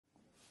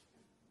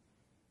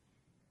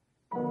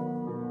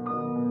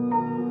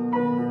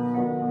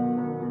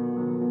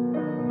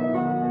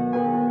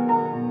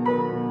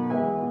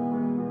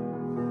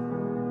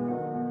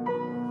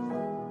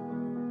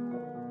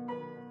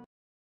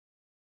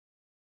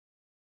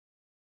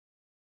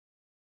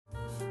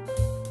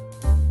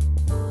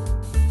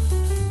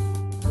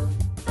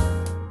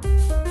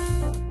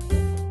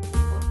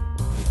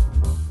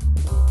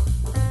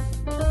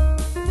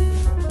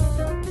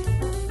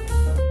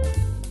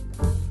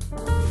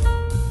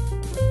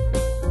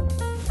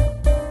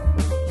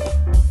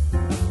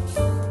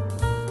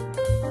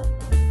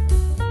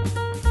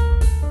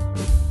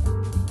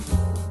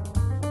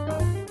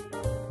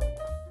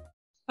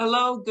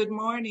Hello, good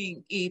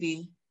morning,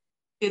 Edie.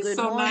 It's Good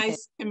so morning.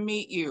 nice to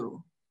meet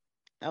you.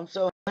 I'm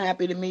so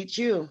happy to meet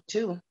you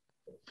too.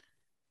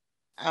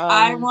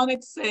 I Um,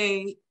 wanted to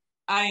say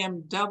I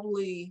am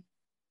doubly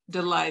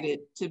delighted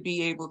to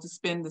be able to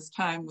spend this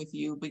time with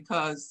you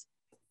because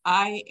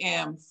I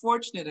am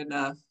fortunate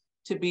enough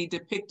to be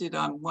depicted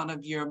on one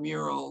of your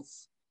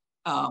murals,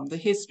 The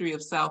History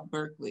of South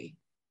Berkeley.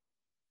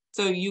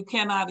 So you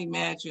cannot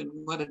imagine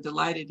what a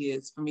delight it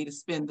is for me to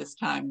spend this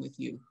time with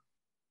you.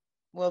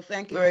 well,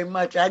 thank you very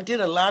much. I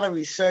did a lot of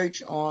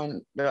research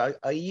on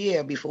a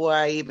year before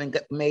I even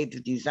made the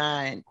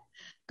design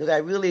because I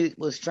really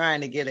was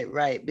trying to get it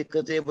right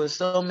because there were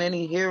so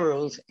many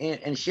heroes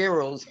and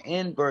sheroes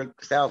in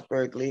South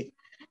Berkeley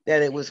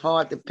that it was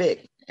hard to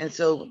pick. And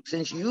so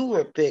since you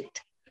were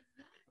picked,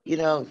 you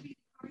know,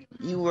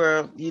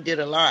 you did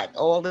a lot.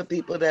 All the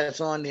people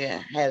that's on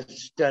there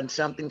has done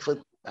something for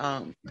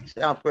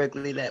South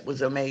Berkeley that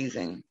was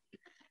amazing.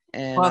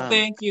 And Well,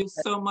 thank you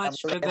so I'm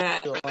much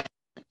glad you're on.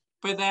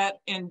 for that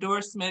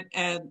endorsement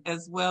and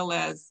as well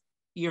as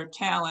your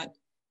talent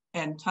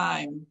and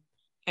time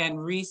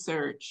and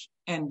research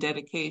and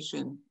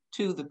dedication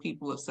to the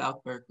people of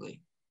South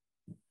Berkeley.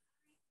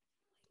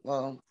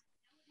 Well,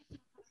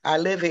 I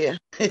live here.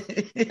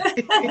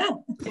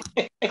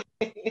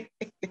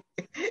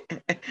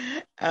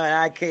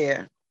 I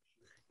care,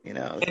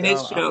 And it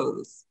so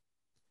shows.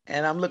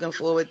 and I'm looking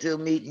forward to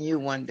meeting you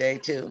one day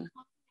too.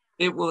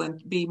 It will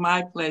be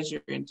my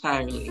pleasure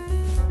entirely.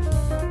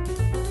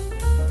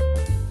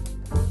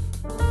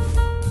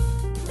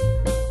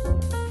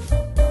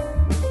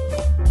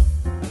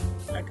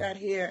 I got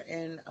here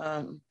in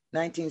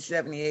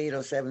 1978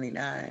 or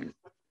 79,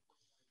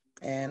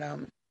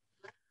 and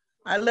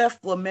I left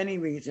for many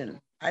reasons.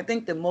 I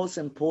think the most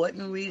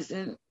important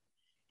reason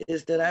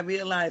is that I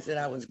realized that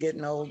I was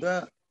getting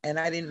older and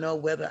I didn't know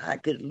whether I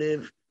could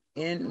live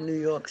in New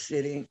York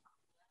City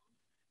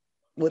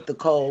with the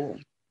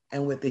cold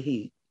and with the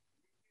heat.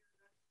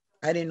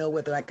 I didn't know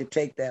whether I could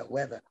take that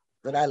weather.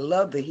 But I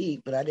loved the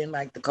heat, but I didn't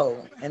like the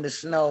cold and the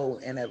snow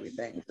and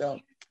everything. So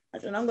I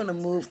said, I'm going to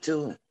move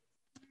to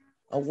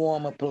a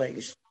warmer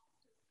place.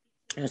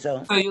 And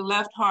so So you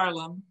left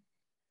Harlem.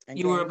 and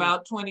You were came here.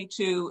 about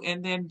 22,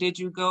 and then did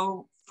you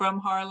go from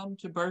Harlem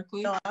to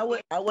Berkeley? No,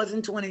 I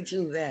wasn't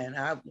 22 then.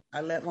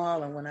 I left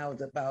Harlem when I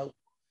was about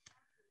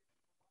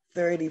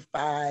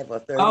 35 or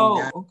Oh,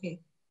 39. okay.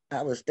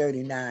 I was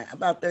 39,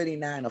 about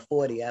 39 or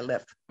 40. I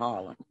left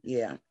Harlem.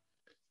 Yeah.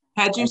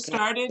 Had you And came,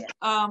 started,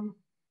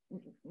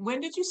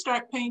 when did you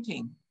start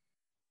painting?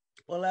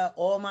 well,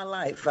 all my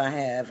life I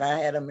have. I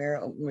had a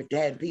mural,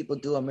 had people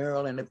do a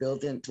mural in the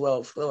building,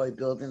 12-story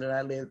building that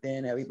I lived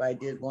in. Everybody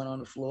did one on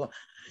the floor.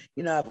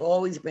 I've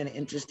always been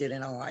interested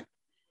in art.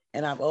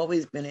 And I've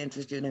always been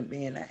interested in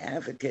being an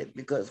advocate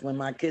because when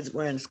my kids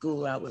were in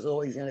school, I was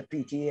always in a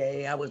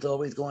PTA. I was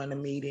always going to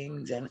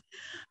meetings, and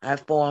I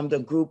formed a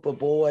group of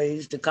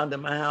boys to come to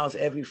my house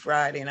every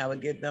Friday, and I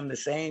would give them the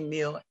same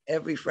meal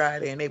every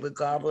Friday, and they would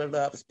gobble it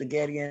up,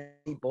 spaghetti and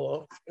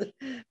meatballs,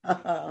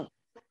 and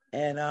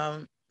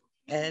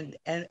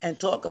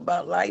talk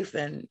about life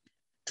and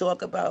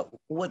talk about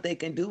what they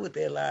can do with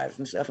their lives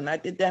and stuff. And I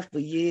did that for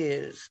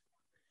years.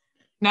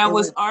 Now, It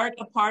was was art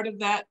a part of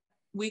that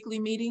weekly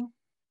meeting?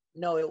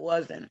 No, it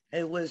wasn't.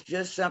 It was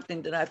just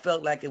something that I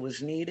felt like it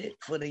was needed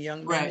for the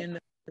young men Right. in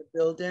the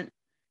building.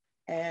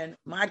 And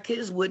my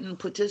kids wouldn't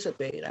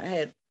participate. I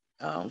had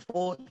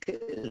 4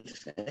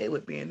 kids, and they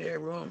would be in their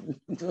room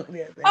doing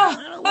their thing.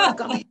 I don't want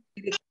to come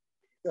here.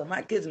 So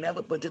my kids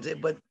never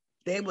participated, but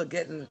they were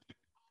getting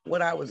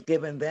what I was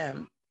giving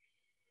them,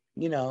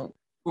 you know,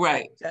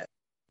 Right. that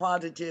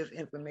positive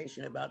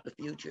information about the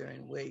future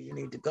and where you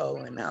need to go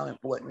and how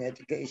important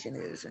education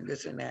is and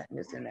this and that and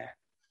this and that.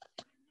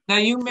 Now,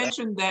 you So,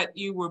 mentioned that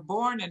you were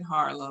born in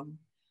Harlem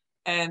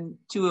and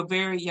to a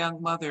very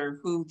young mother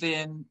who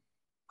then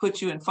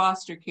put you in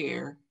foster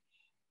care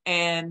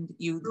and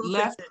you I don't think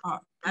left, that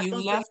I you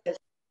don't think left. that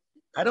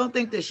I don't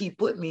think that she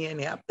put me in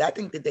there. I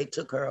think that they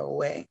took her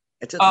away.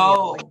 It took me away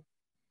Oh,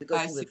 because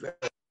I she see. was very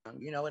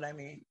young. You know what I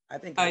mean? I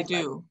think it I was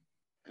like, do.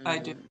 I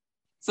do. mm,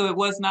 So it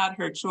was not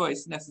her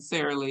choice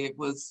necessarily. It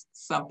was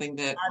something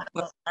that,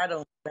 I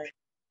don't think,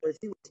 but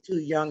she was too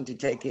young to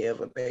take care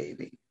of a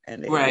baby,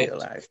 and they right,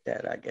 realized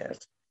that, I guess.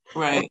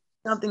 And right.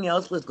 something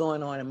else was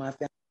going on in my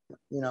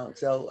family.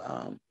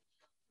 So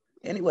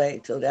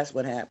anyway, so that's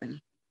what happened.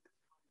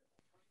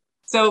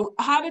 So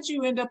how did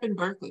you end up in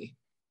Berkeley?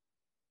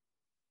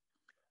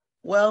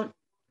 Well,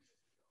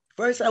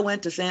 first I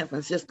went to San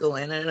Francisco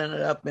and I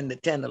ended up in the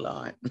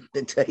Tenderloin,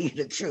 to tell you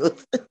the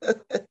truth.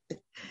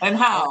 And And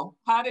how?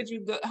 How did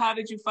you go, how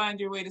did you find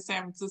your way to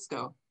San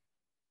Francisco?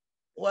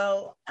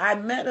 well, I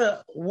met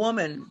a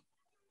woman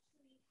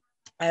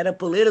at a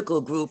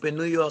political group in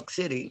New York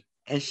City,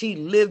 and she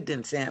lived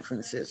in San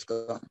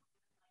Francisco.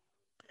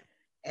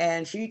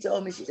 And she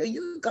told me, she said, you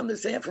can come to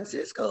San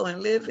Francisco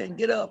and live and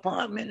get an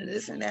apartment and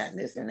this and that and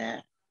this and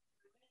that.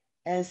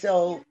 And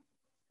so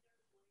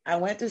I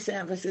went to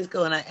San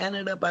Francisco and I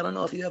ended up, I don't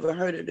know if you ever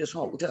heard of this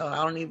hotel. I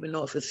don't even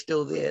know if it's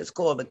still there. It's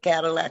called the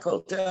Cadillac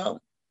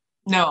Hotel.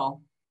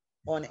 No.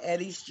 on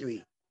Eddy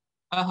Street.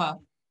 Uh-huh.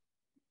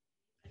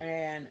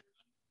 And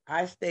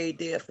I stayed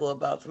there for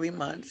about 3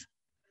 months,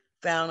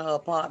 found an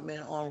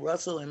apartment on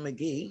Russell and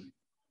McGee,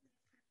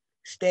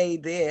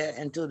 stayed there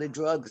until the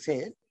drugs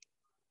hit.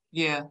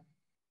 Yeah.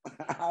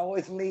 I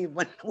always leave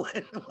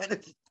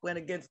when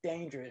it gets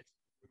dangerous.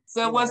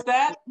 So You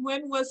know.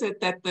 when was it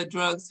that the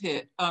drugs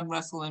hit on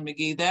Russell and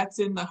McGee? That's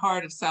in the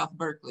heart of South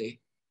Berkeley.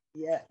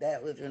 Yeah,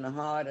 that was in the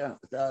heart of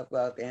South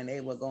Berkeley, and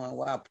they were going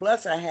wild.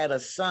 Plus, I had a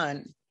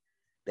son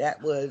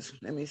that was,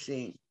 let me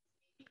see,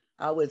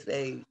 I was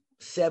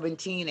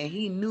 17, and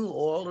he knew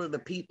all of the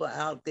people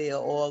out there,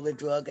 all the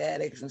drug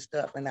addicts and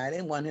stuff, and I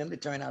didn't want him to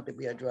turn out to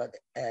be a drug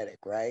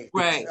addict, right?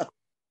 Right. So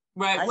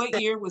Right.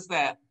 What year was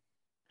that?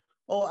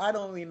 oh, I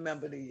don't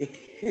remember the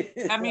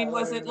year. I mean,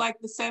 was it like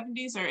the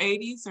 70s or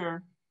 80s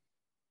or?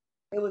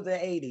 It was the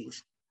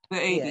 80s. The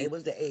Yeah, 80s. it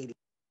was the 80s.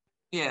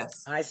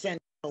 Yes. I sent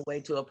him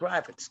away to a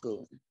private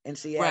school in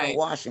Seattle, Right.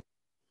 Washington.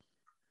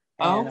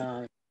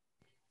 Oh.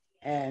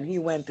 And he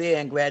went there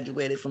and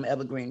graduated from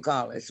Evergreen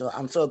College. So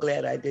I'm so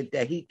glad I did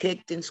that. He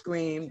kicked and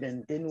screamed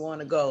and didn't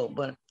want to go,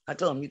 but I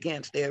told him, you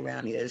can't stay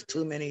around here. There's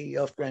too many of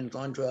your friends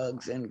on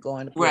drugs and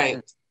going to prison.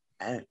 Right.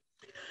 And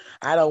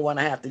I don't want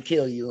to have to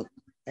kill you.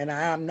 And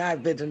I'm not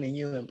visiting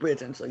you in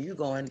prison. So you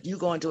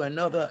going to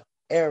another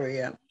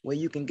area where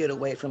you can get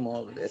away from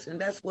all of this. And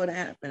that's what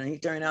happened. And he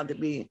turned out to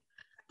be a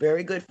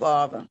very good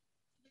father,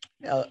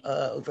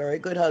 a very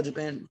good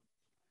husband,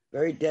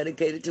 very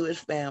dedicated to his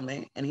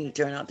family, and he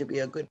turned out to be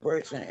a good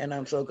person. And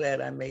I'm so glad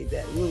I made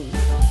that move.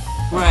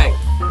 Right.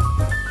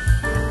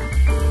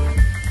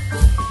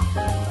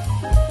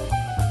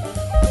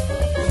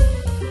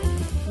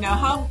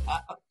 Now,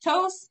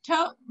 tell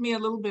me a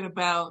little bit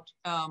about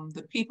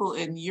the people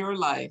in your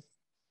life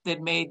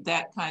that made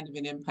that kind of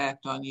an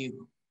impact on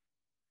you.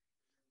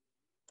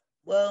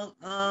 Well,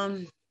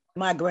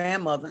 my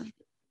grandmother,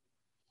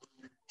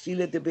 she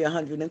lived to be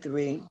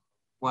 103.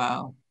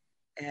 Wow.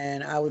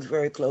 And I was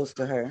very close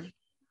to her.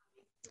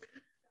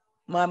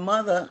 My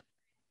mother,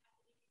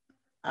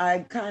 I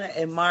kind of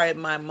admired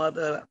my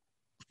mother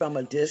from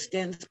a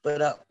distance,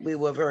 but we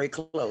were very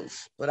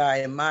close. But I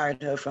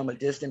admired her from a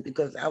distance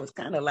because I was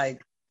kind of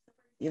like,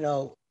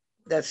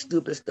 that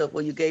stupid stuff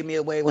where you gave me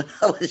away when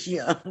I was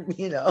young,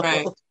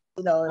 Right.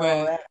 And right. all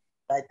that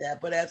like that.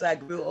 But as I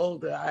grew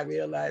older, I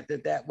realized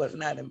that was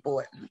not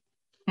important.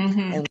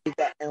 Mm-hmm.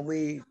 And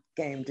we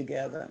came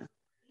together.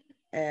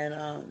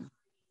 And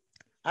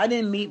I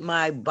didn't meet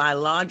my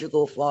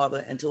biological father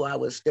until I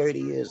was 30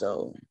 years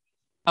old.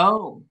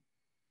 Oh.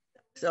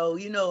 So,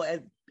 a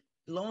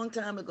long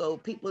time ago,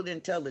 people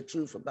didn't tell the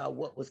truth about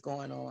what was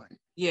going on.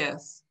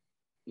 Yes.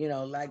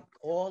 Like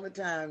all the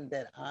time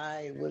that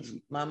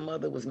my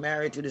mother was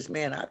married to this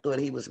man, I thought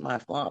he was my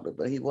father,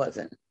 but he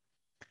wasn't.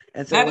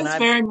 And so that is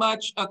very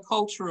much a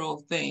cultural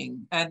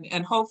thing.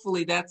 And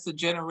hopefully that's a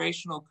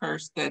generational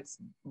curse that's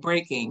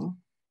breaking.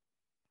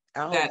 I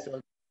hope so.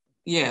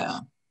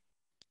 Yeah.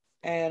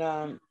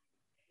 And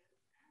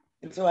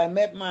so I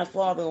met my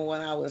father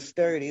when I was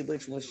 30,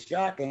 which was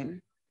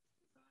shocking.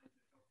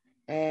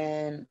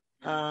 And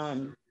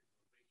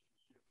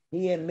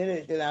he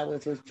admitted that I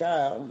was his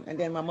child. And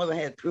then my mother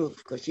had proof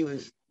because she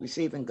was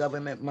receiving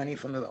government money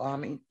from the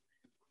army.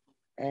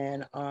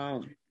 And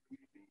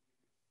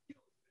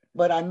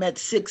but I met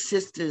 6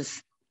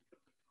 sisters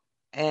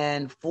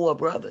and 4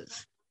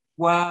 brothers.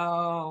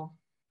 Wow.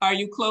 Are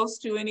you close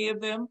to any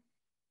of them?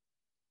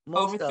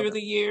 Through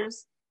the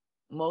years?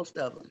 Most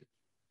of them.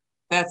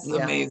 That's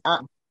amazing.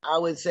 I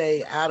would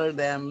say out of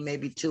them,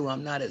 maybe 2,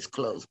 I'm not as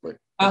close, but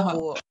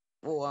 4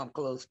 I'm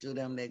close to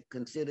them. They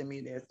consider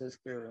me their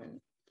sister, and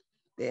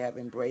they have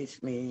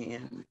embraced me,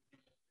 and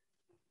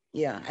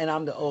and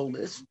I'm the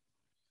oldest.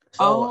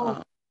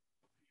 So,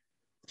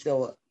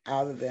 so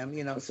out of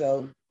them,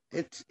 so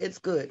it's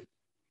good.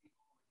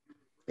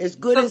 As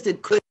good as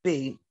it could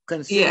be,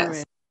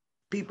 considering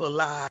people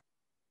lie.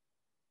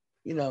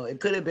 It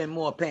could have been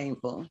more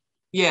painful.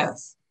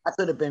 Yes. I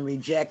could have been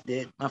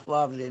rejected. My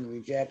father didn't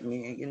reject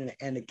me,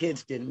 and the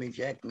kids didn't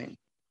reject me.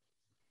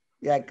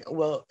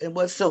 And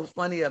what's so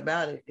funny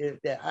about it is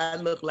that I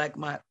look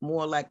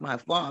more like my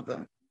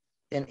father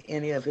than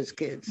any of his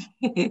kids.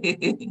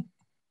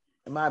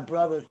 My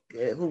brother,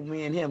 who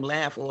me and him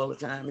laugh all the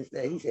time,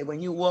 he said,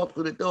 when you walked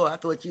through the door, I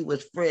thought you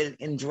was Fred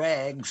in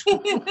drags.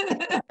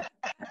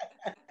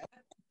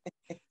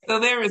 So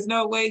there is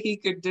no way he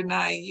could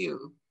deny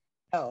you.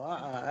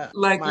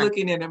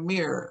 Looking in a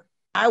mirror.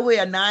 I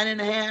wear a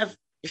 9.5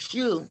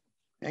 shoe.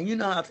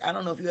 And I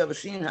don't know if you ever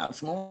seen how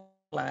small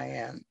I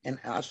am and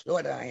how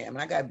short I am.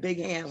 And I got big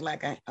hands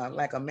like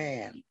a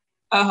man.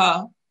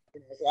 Uh-huh.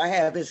 So I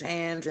have his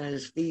hands and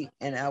his feet,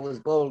 and I was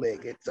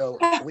bow-legged. So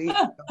we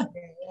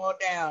all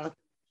down.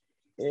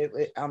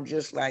 I'm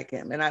just like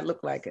him, and I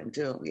look like him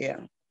too.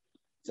 Yeah.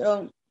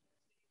 So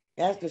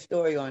that's the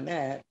story on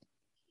that.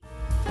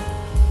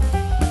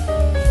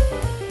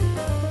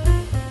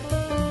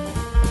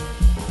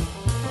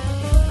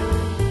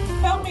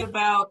 Tell me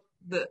about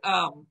the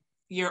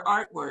your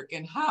artwork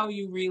and how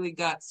you really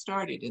got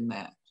started in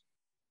that.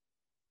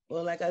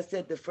 Well, like I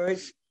said, the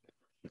first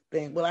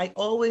thing. Well, I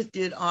always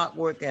did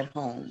artwork at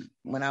home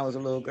when I was a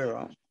little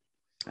girl.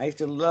 I used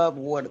to love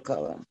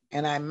watercolor,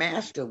 and I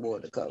mastered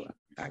watercolor.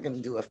 I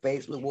can do a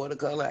face with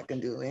watercolor. I can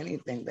do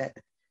anything that,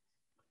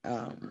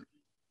 um,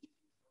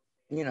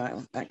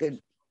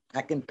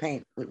 I can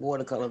paint with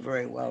watercolor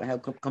very well. I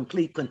have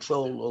complete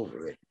control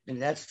over it,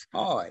 and that's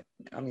hard.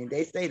 I mean,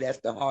 they say that's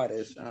the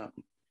hardest,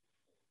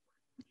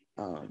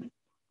 um,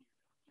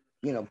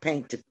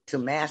 paint to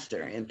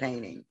master in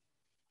painting.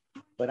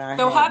 But I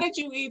So how have, did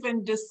you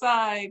even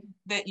decide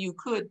that you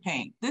could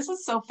paint? This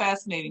is so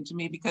fascinating to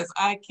me because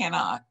I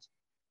cannot.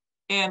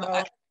 And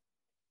well,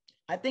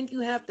 I think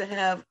you have to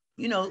have,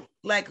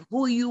 like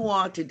who you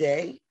are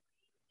today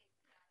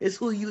is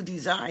who you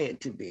desire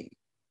to be.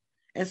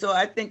 And so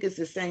I think it's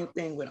the same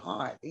thing with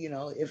art.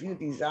 If you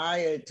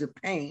desire to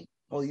paint,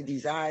 or you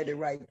desire to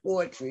write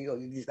poetry, or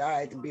you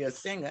desire to be a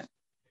singer,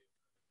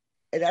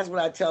 and that's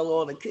what I tell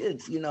all the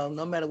kids,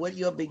 no matter what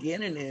your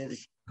beginning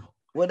is,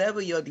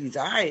 whatever your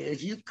desire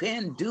is, you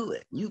can do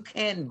it. You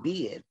can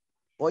be it.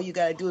 All you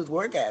got to do is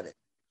work at it.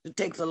 It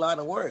takes a lot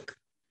of work.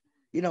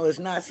 It's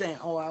not saying,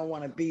 oh, I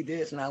want to be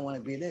this and I want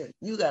to be this.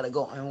 You got to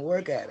go and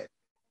work at it.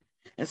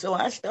 And so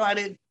I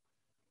started,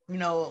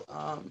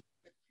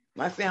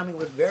 my family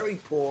was very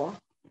poor,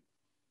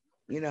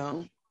 you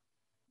know,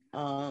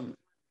 um,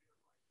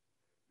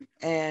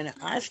 and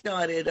I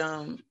started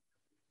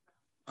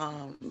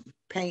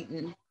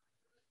painting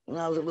when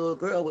I was a little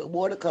girl with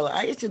watercolor.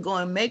 I used to go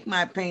and make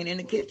my paint in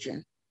the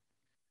kitchen.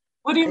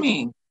 what do I you used to,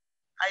 mean?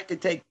 I used to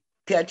take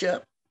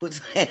ketchup,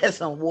 add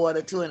some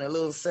water to it and a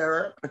little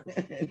syrup.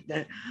 And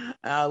then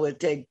I would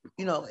take,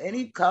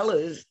 any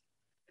colors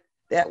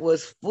that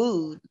was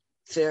food,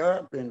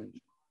 syrup and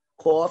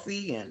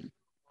coffee and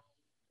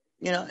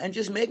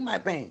just make my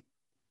paint.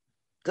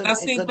 Now,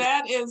 Cause, see, cause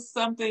that is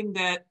something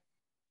that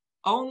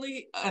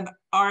only an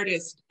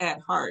artist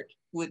at heart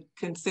would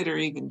consider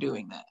even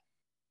doing that.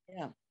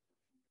 yeah,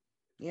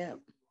 yeah.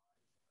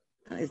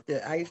 I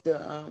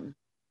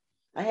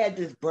had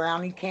this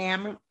brownie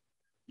camera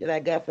that I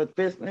got for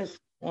Christmas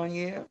one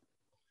year.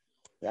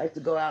 I used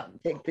to go out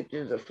and take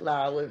pictures of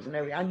flowers and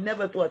everything. I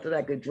never thought that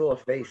I could draw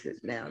faces.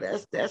 Now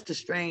that's the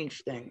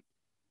strange thing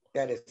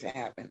that has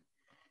happened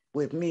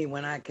with me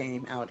when I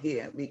came out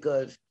here,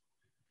 because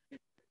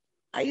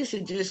I used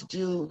to just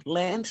do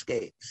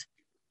landscapes.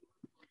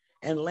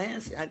 And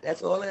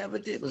that's all I ever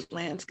did was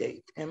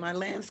landscapes. And my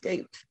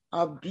landscapes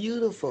are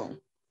beautiful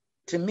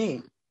to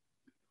me.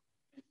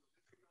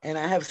 And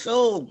I have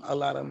sold a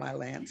lot of my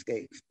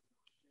landscapes.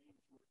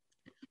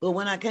 But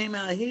when I came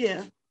out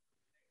here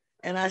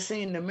and I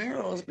seen the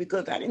murals,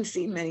 because I didn't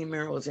see many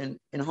murals in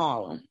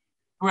Harlem.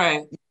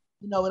 Right.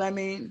 You know what I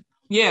mean?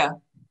 Yeah.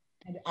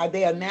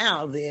 They are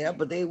now there,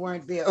 but they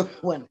weren't there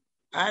when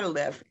I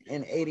left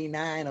in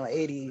 89 or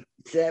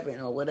 87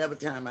 or whatever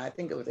time. I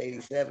think it was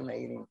 87 or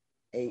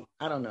 88.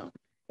 I don't know.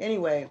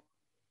 Anyway,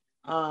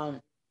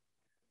 um,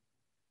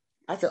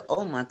 I said,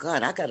 oh my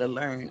God, I got to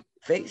learn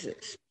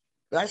faces.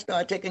 So I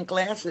started taking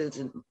classes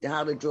and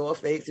how to draw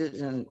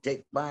faces and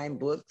buying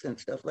books and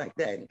stuff like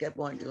that, and kept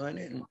on doing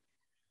it and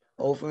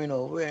over and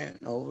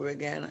over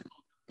again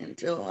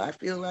until I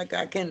feel like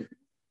I can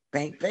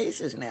paint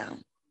faces now,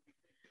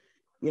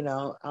 you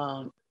know,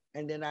 um,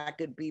 and then I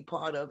could be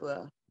part of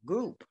a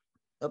group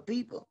of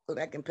people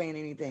because I can paint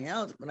anything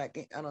else, but I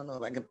don't know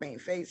if I can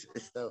paint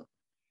faces. So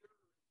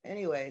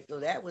anyway, so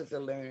that was a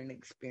learning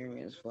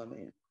experience for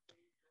me.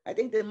 I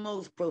think the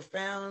most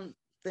profound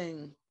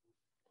thing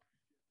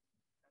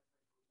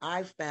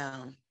I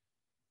found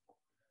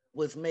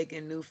was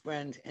making new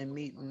friends and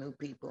meeting new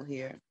people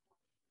here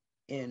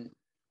in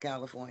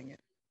California,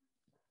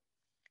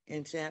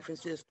 in San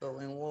Francisco,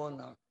 in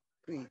Walnut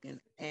Creek, in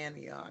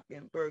Antioch,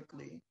 in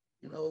Berkeley,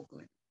 in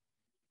Oakland.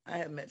 I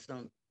have met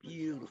some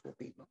beautiful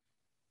people.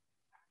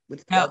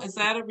 With Now, is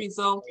that a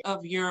result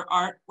of your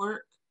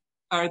artwork?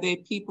 Are they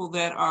people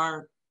that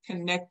are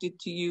connected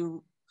to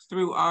you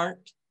through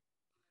art?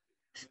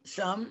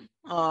 some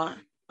are,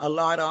 a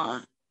lot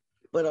are,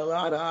 but a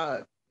lot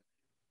are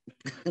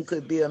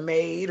could be a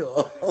maid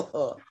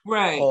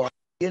Right. or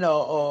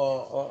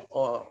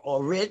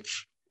or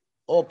rich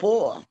or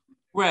poor.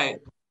 Right.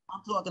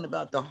 I'm talking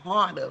about the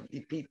heart of the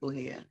people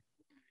here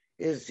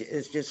is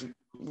just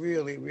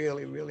really,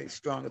 really, really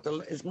strong.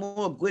 It's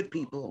more good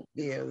people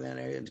here than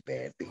there is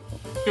bad people.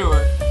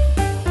 Sure.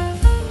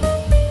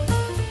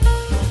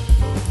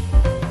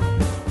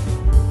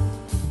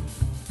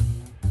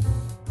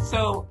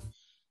 So,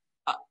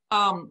 uh,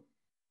 um,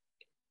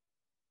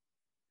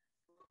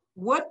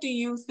 what do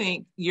you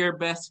think you're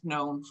best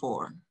known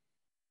for?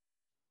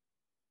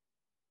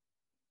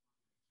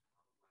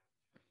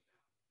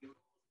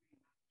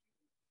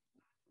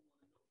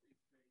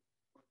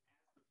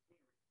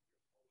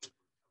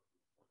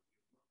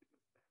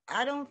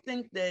 I don't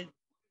think that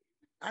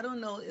I don't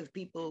know if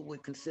people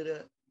would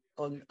consider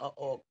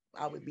or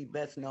I would be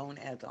best known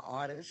as an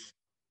artist.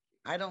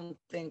 I don't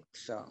think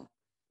so,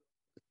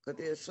 because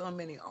there's so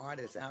many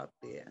artists out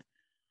there.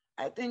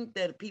 I think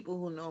that people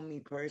who know me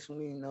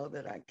personally know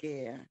that I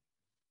care,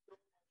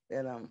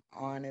 that I'm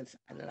honest,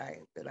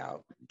 that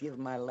I'll give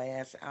my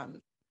last.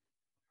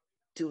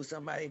 to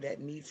somebody that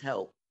needs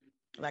help.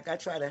 Like I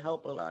try to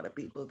help a lot of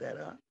people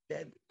that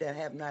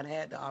have not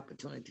had the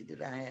opportunity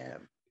that I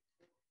have,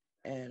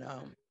 and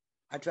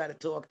I try to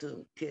talk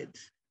to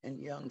kids and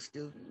young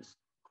students.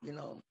 You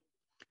know,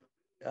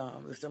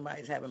 if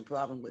somebody's having a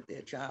problem with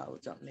their child or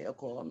something, they'll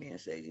call me and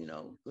say, you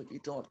know, could you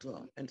talk to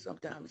them? And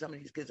sometimes some of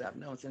these kids I've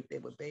known since they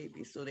were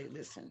babies, so they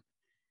listen.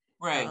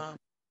 Right. Um,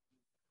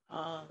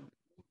 um,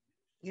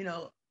 you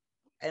know,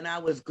 and I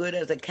was good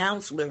as a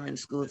counselor in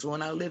school. So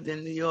when I lived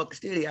in New York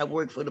City, I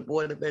worked for the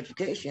Board of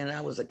Education, and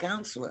I was a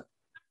counselor,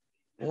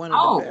 one of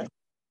the Oh, best.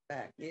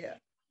 Back, yeah.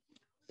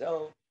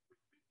 So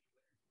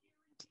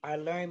I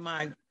learned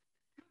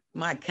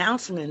my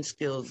counseling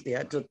skills there.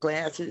 I took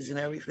classes and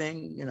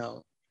everything, you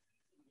know,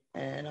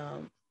 and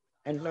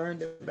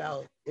learned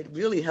about it.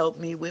 Really helped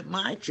me with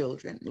my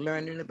children,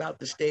 learning about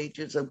the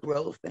stages of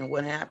growth and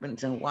what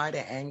happens and why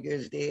the anger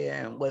is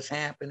there and what's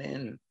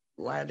happening,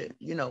 why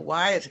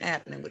it's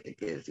happening with the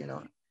kids, you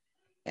know,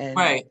 and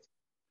right,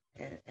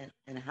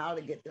 and how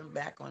to get them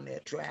back on their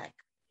track,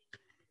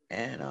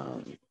 and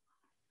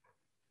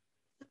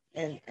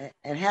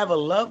and have a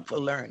love for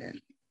learning.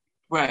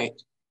 right.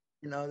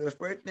 You know, the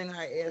first thing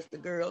I ask the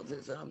girls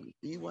is, do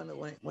you want to,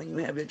 when you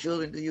have your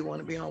children, do you want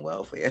to be on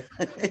welfare?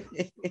 And they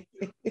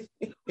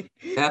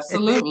look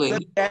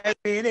Absolutely. at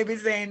me and they be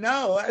saying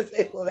no. I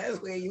say, well, that's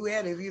where you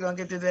at if you don't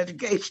get this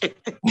education.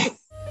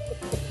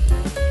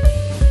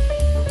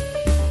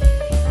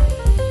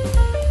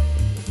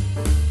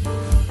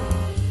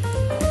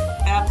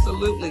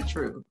 Absolutely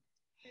true.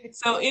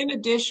 So, in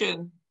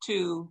addition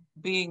to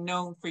being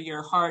known for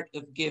your heart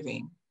of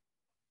giving,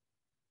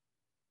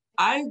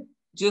 I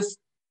just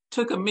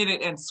took a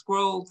minute and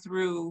scrolled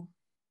through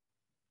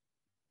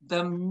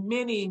the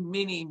many,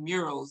 many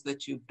murals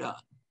that you've done.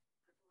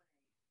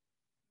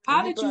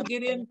 And you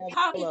probably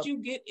How did you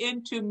get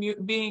into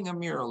being a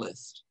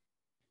muralist?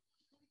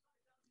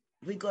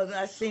 because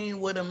I seen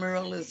what a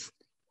muralist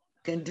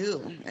can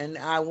do, and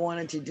I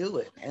wanted to do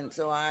it, and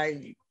so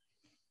I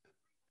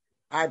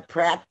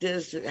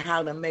practiced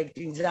how to make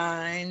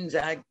designs.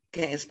 I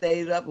can't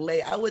stay up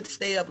late. I would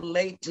stay up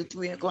late to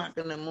 3 o'clock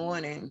in the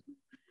morning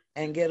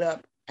and get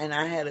up, and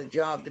I had a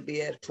job to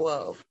be at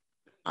 12.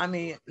 I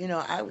mean, you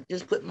know, I would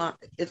just put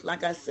it's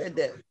like I said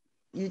that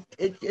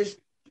it just,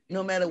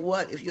 no matter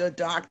what, if you're a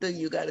doctor,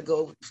 you got to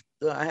go.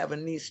 I have a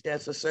niece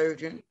that's a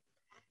surgeon.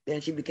 Then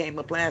she became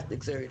a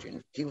plastic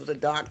surgeon. She was a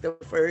doctor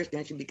first,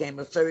 then she became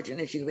a surgeon,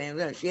 and she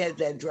has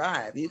that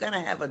drive. You got to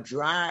have a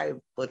drive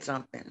for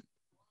something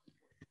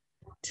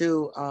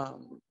to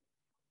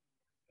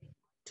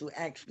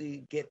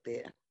actually get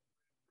there.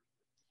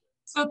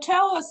 So,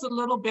 tell us a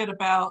little bit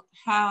about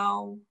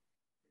how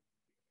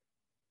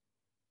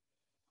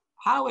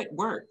it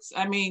works.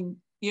 I mean,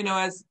 you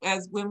know,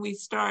 as when we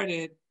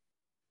started,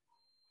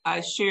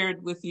 I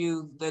shared with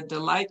you the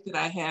delight that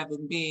I have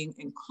in being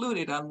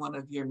included on one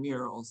of your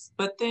murals.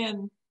 But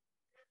then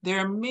there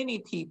are many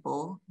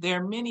people, there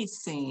are many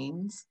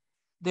scenes,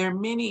 there are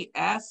many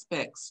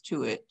aspects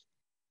to it.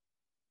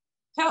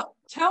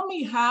 Tell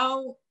me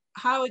how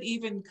it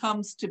even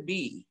comes to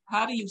be.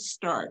 How do you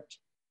start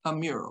a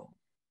mural?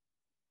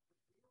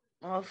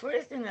 Well,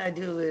 first thing I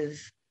do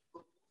is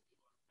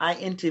I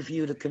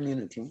interview the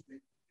community.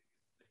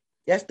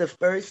 That's the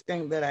first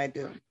thing that I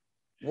do.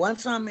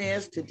 Once I'm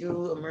asked to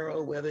do a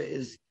mural, whether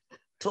it's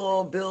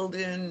tall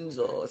buildings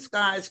or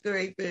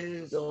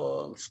skyscrapers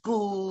or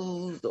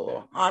schools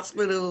or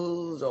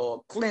hospitals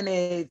or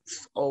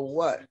clinics or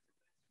what,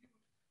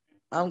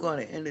 I'm going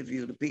to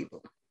interview the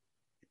people.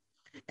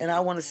 And I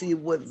want to see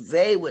what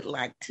they would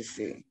like to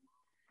see.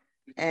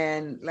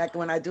 And like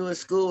when I do a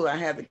school, I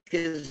have the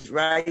kids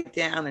write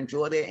down and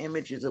draw their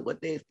images of what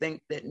they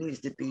think that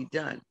needs to be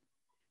done.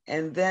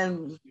 And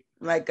then,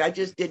 like I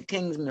just did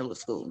King's Middle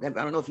School. I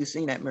don't know if you've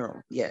seen that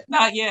mural yet.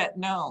 Not yet,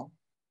 no.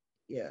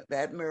 Yeah,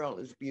 that mural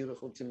is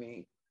beautiful to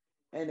me.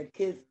 And the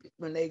kids,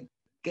 when they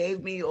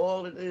gave me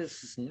all of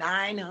this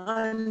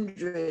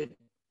 900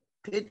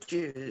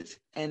 pictures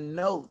and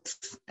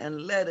notes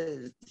and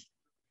letters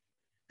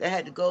that I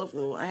had to go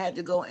through, I had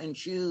to go and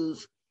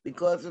choose,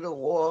 because of the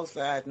wall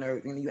size and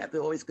everything. You have to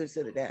always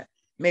consider that.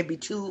 Maybe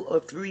 2 or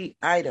 3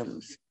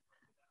 items,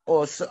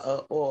 or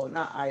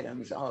not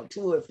items,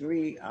 2 or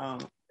 3. I'm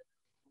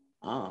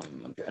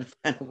trying to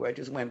find the word,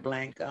 just went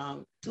blank.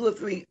 2 or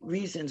 3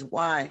 reasons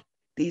why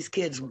these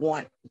kids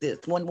want this.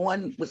 One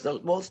was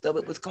most of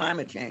it was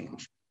climate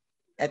change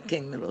at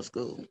King Middle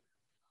School.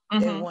 Mm-hmm.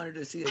 They wanted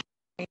to see a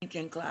change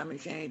in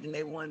climate change, and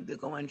they wanted to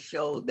go and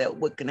show that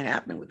what can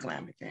happen with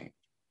climate change.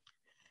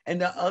 And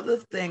the other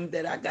thing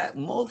that I got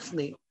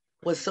mostly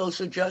was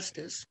social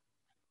justice.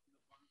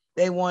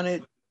 They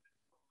wanted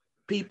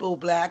people,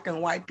 Black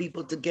and white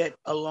people, to get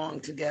along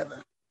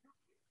together.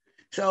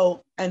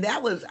 So, and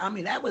that was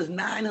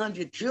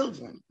 900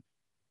 children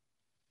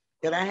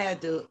that I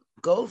had to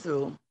go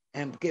through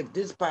and give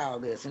this pile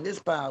this and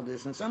this pile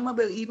this. And some of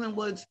it even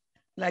was,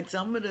 like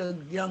some of the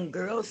young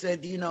girls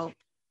said, you know,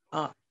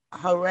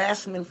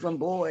 harassment from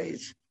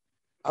boys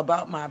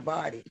about my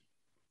body.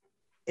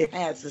 It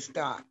has to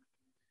stop.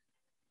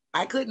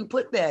 I couldn't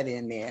put that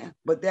in there,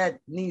 but that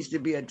needs to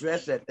be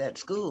addressed at that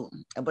school.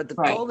 But the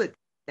Right. COVID,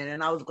 and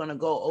then I was going to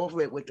go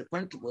over it with the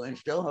principal and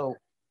show her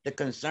the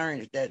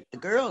concerns that the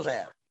girls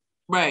have.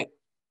 Right.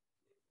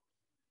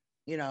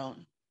 You know,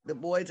 the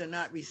boys are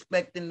not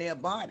respecting their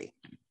body.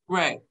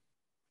 Right.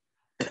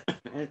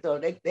 And so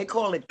they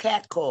call it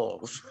cat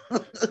calls.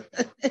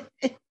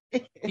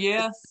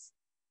 Yes.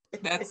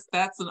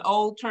 That's an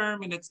old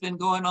term, and it's been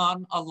going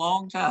on a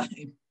long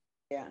time.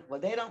 Yeah, well,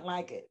 they don't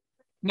like it.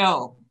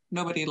 No,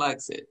 nobody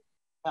likes it.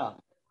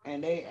 No,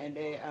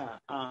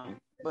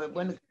 but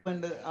when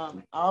the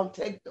I'll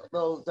take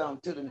those to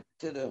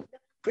the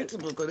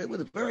principal because it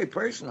was very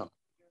personal.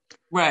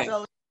 Right.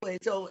 So anyway,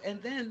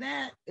 and then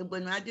that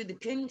when I did the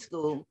King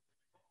School,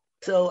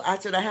 so I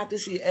said I have to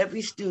see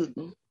every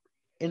student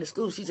in the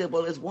school. She said,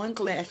 well, there's one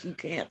class you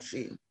can't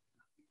see.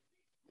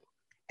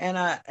 And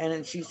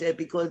then she said,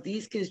 because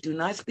these kids do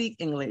not speak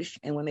English,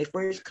 and when they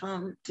first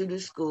come to the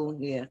school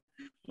here,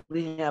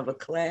 we have a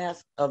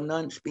class of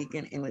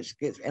non-speaking English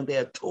kids, and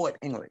they're taught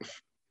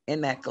English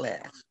in that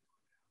class.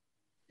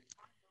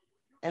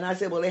 And I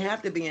said, well, they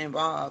have to be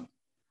involved.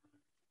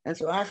 And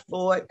so I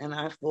fought and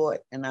I fought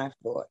and I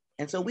fought.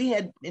 And so we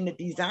had, in the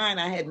design,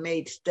 I had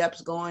made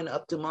steps going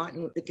up to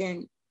Martin Luther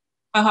King.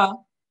 Uh-huh.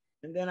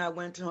 And then I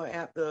went to her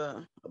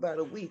after about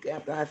a week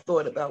after I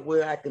thought about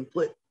where I can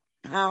put,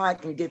 how I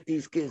can get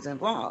these kids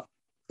involved.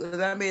 Because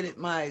I made it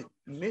my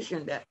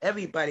mission that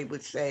everybody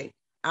would say,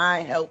 I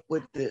helped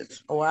with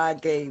this, or I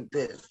gave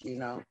this, you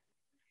know,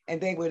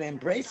 and they would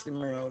embrace the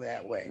mural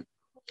that way.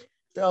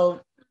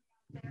 So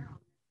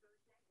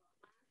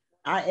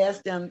I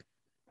asked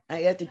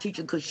the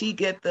teacher, could she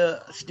get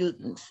the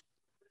students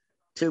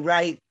to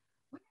write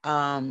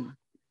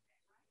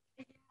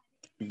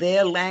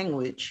their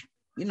language?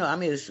 You know, I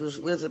mean, it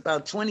was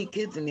about 20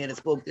 kids in there that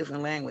spoke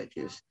different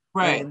languages.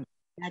 Right. And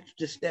that's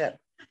the step.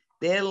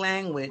 Their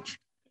language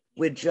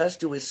with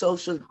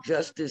social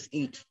justice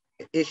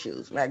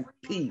issues like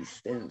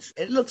peace. And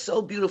it looks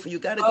so beautiful. You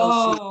got to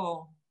go see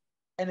it.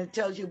 And it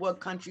tells you what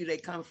country they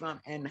come from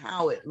and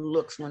how it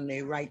looks when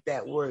they write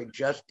that word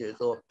justice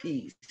or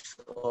peace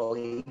or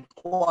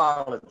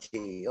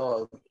equality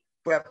or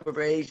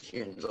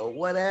reparations or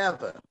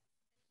whatever.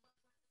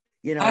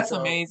 You know, that's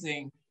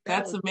amazing.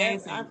 That's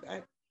amazing.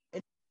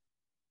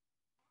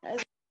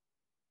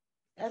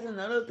 That's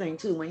another thing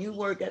too. When you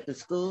work at the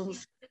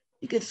schools,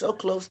 you get so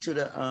close to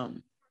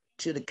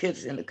the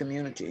kids in the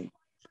community,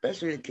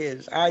 especially the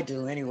kids. I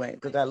do anyway,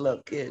 because I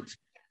love kids.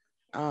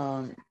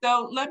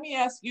 So let me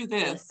ask you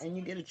this. And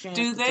you get a chance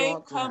do to they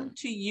talk come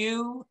to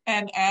you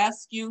and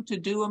ask you to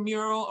do a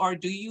mural, or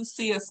do you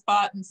see a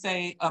spot and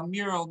say a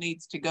mural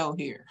needs to go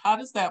here? How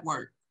does that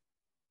work?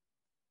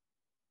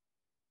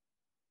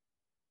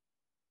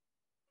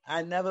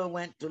 I never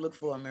went to look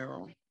for a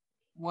mural.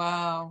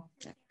 Wow.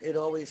 It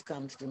always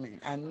comes to me.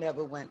 I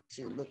never went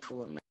to look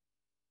for a mural.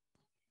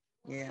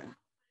 Yeah.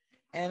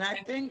 And I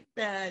think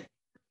that,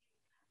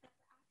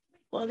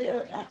 well,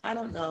 I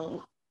don't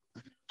know.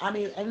 I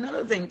mean,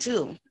 another thing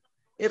too,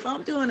 if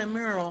I'm doing a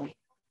mural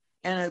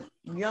and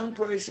a young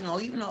person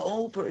or even an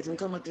old person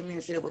come up to me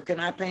and say, well, can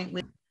I paint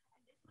with you?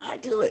 I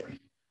do it.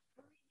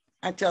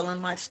 I tell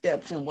them my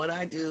steps and what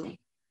I do.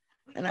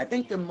 And I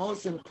think the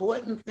most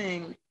important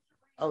thing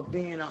of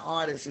being an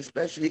artist,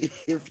 especially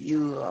if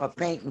you are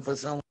painting for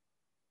someone,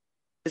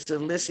 is to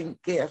listen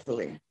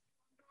carefully.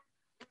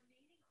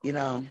 You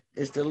know,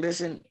 is to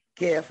listen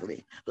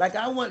carefully. Like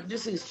I want,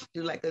 this is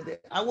like,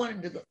 I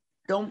wanted to go,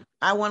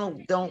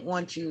 don't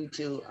want you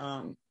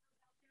to,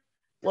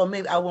 well,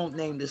 maybe I won't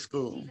name the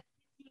school.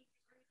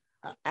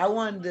 I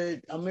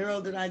wanted a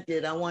mural that I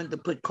did, I wanted to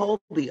put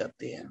Kobe up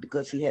there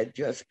because he had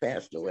just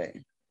passed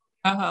away.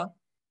 Uh-huh.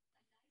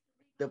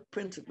 The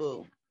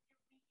principal,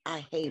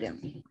 I hate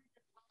him.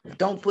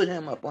 Don't put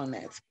him up on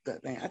that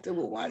thing. I said,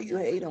 well, why do you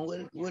hate him?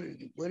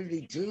 What did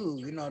he do?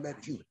 You know,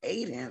 that you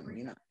hate him,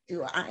 you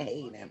know, I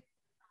hate him.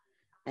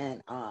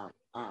 And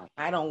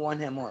I don't want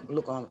him on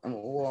the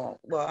wall.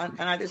 Well, and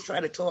I just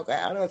try to talk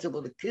out. I said,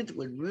 well, the kids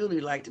would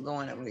really like to go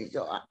in there.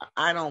 So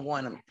I don't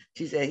want him.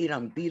 She said he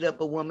done beat up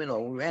a woman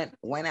or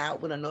went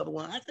out with another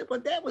one. I said,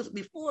 but that was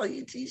before.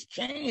 He's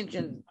changed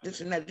and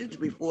this and that. This is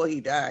before he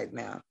died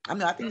now. I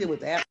mean, I think it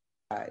was after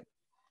he died.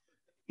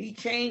 He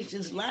changed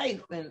his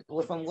life. And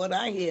from what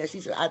I hear,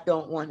 she said, I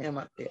don't want him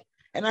up there.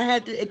 And I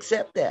had to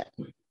accept that.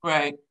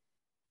 Right.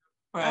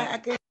 Right. I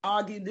can't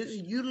argue this.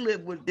 You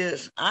live with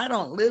this. I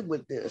don't live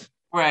with this.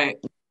 Right.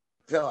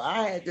 So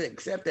I had to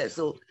accept that.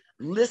 So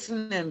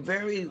listening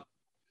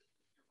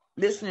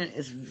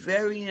is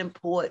very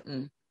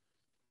important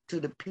to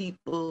the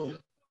people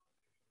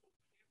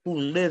who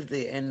live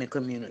there in the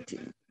community.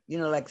 You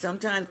know, like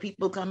sometimes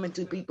people come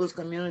into people's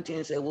community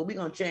and say, well, we're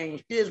going to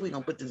change this. We're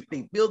going to put this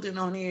big building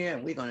on here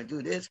and we're going to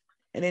do this.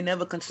 And they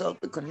never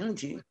consult the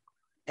community.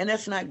 And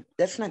that's not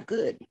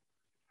good.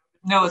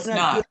 No, it's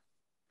not. Good.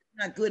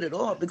 It's not good at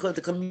all because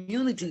the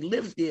community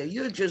lives there.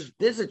 You're just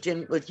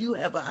visiting, but you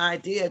have an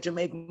idea to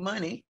make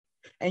money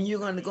and you're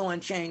going to go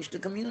and change the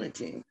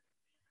community.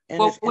 And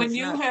well, when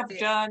you have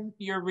done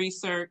your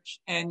research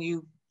and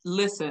you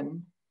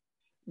listen,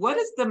 What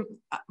is the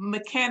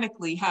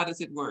mechanically, how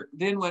does it work?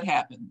 Then what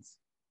happens?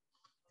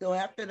 So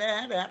after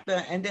that,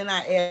 and then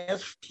I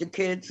ask the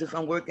kids, if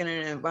I'm working in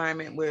an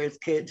environment where it's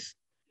kids,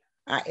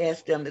 I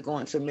ask them to go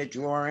and submit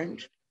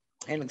drawings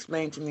and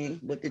explain to me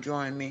what the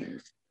drawing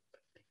means.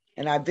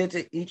 And I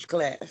visit each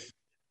class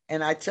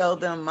and I tell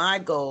them my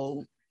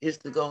goal is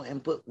to go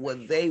and put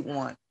what they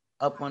want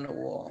up on the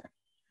wall.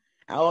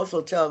 I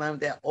also tell them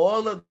that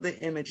all of the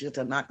images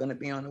are not going to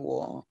be on the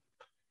wall,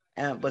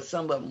 but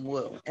some of them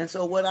will. And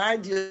so what I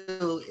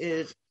do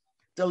is,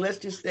 so let's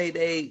just say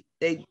they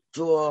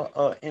draw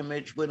an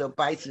image with a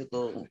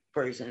bicycle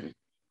person.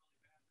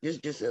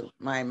 Just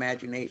my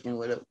imagination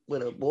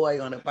with a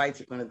boy on a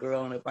bicycle and a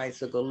girl on a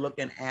bicycle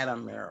looking at a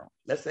mural.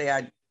 Let's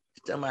say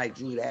somebody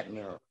drew that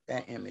mural,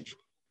 that image.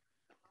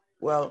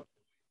 Well,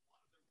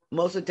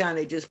 most of the time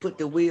they just put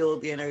the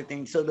wheels and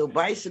everything. So the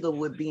bicycle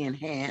would be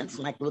enhanced,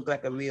 look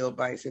like a real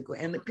bicycle,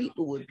 and the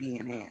people would be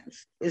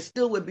enhanced. It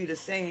still would be the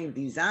same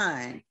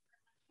design,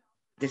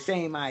 the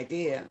same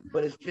idea,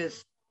 but it's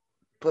just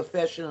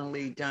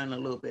professionally done a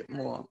little bit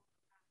more,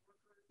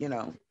 you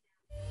know.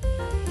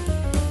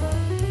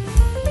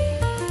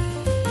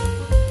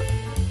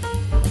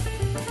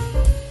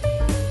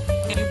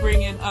 Can you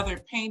bring in other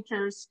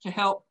painters to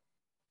help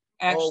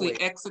actually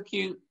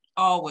execute?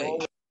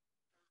 Always.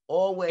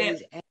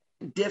 And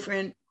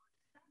different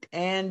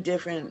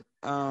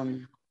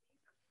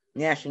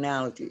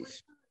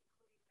nationalities.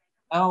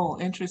 Oh,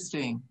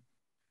 interesting.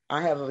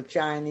 I have a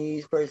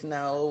Chinese person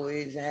I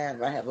always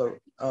have. I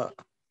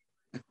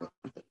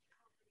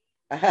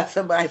have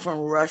somebody from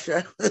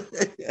Russia.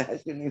 I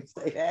shouldn't even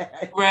say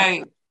that.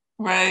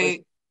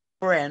 Right.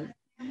 Friend.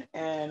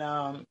 And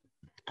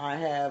I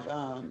have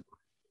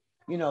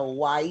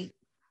white,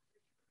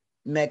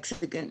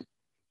 Mexican,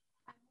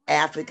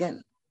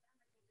 African,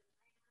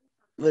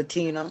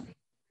 Latino,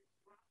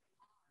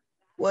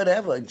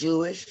 whatever,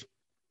 Jewish,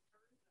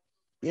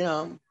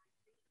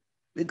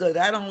 because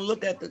I don't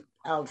look at the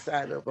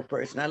outside of a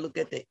person. I look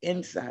at the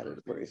inside of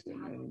the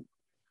person.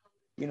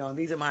 And,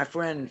 these are my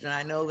friends and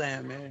I know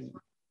them. And,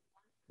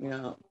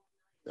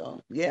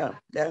 so yeah,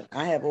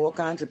 I have all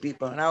kinds of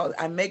people. And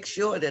I make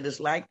sure that it's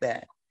like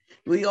that.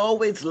 We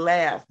always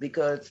laugh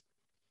because,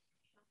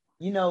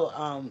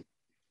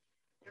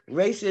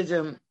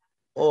 racism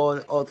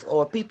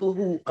or people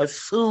who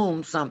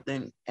assume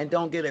something and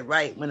don't get it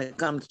right when it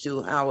comes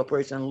to how a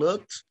person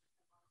looks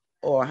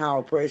or how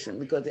a person,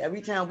 because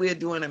every time we're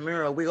doing a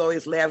mural, we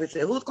always laugh and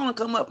say, who's going to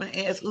come up and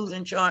ask who's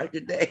in charge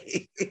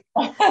today?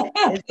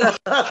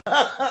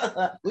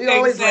 We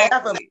always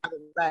laugh about it,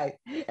 right?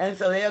 And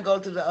so they'll go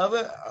to the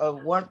other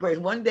one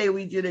person. One day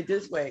we did it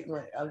this way.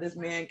 This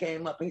man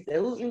came up, he said,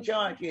 who's in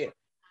charge here?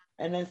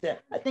 And then said,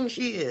 I think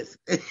she is.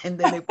 And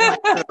then they point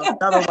to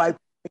another white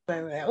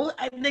person,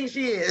 I think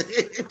she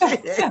is.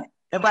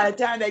 And by the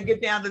time they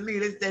get down to me,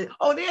 they say,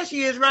 oh, there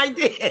she is right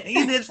there.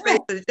 He did say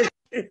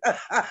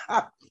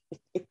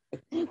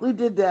we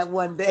did that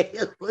one day.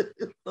 We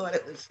thought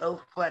it was so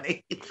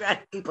funny. Trying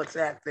to keep a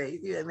sad face.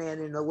 Man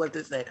didn't know what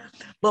to say.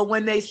 But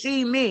when they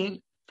see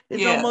me,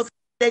 it's almost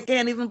they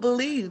can't even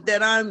believe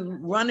that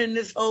I'm running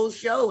this whole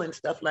show and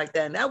stuff like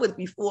that. And that was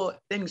before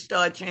things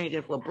started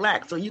changing for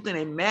Black. So you can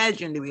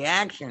imagine the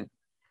reaction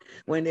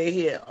when they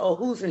hear, oh,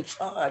 who's in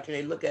charge? And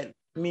they look at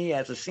me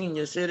as a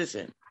senior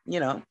citizen,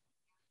 Well,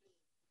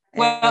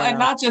 and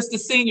not just a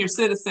senior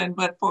citizen,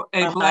 but for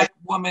a Black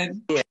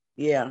woman.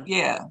 Yeah.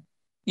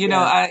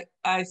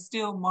 I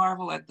still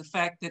marvel at the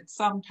fact that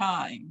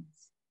sometimes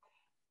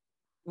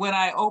when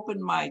I open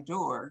my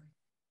door,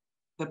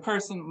 the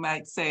person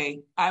might say,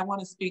 I want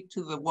to speak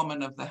to the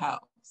woman of the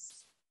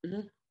house.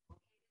 Mm-hmm.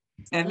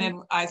 And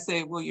then I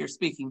say, well, you're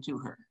speaking to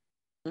her.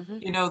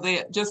 Mm-hmm.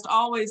 They just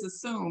always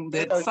assume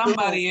that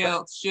somebody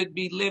else should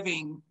be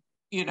living,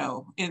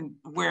 in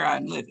where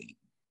I'm living.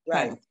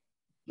 Right.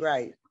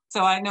 Right.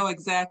 So I know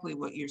exactly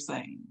what you're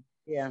saying.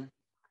 Yeah.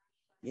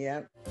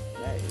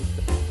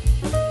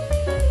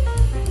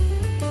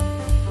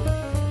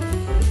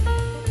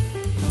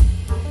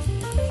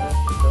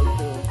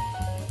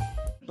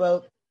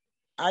 But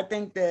I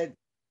think that,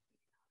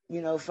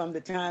 from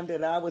the time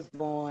that I was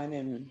born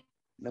and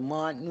the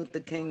Martin Luther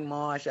King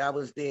March, I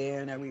was there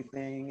and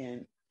everything.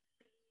 And,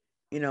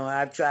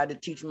 I've tried to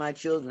teach my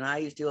children. I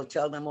used to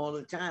tell them all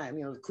the time,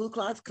 the Ku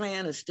Klux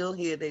Klan is still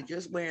here. They're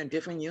just wearing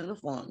different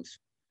uniforms.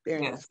 They're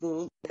in the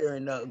school, they're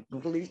in the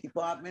police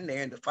department,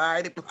 they're in the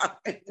fire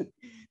department.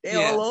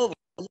 They're all over.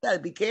 You got to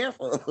be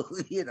careful,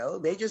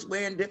 They're just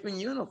wearing different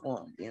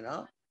uniforms,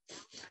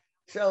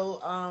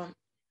 So,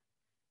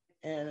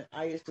 and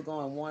I used to go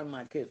and warn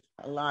my kids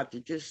a lot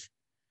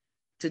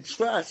to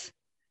trust.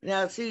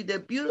 Now, see, the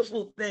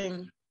beautiful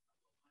thing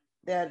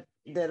that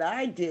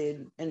I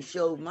did and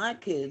showed my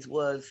kids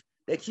was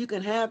that you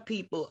can have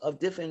people of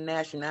different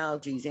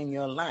nationalities in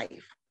your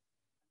life.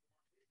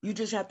 You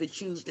just have to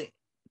choose the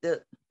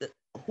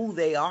who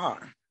they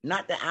are,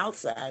 not the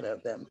outside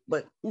of them,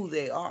 but who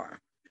they are.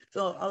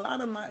 So a lot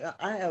of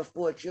I have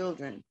 4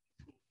 children.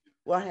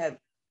 Well,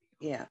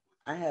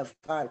 I have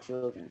 5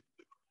 children.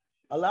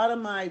 A lot of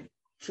my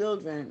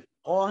children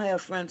all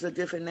have friends of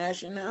different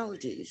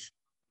nationalities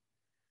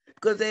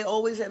because they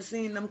always have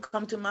seen them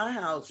come to my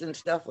house and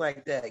stuff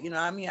like that.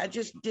 I mean, I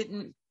just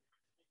didn't,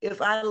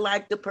 if I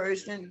liked the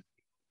person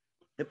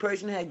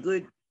had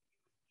good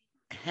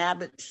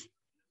habits.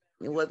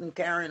 It wasn't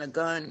carrying a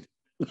gun,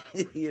 or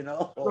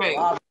Right.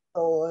 robbing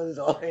stores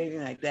or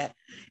anything like that,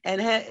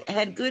 and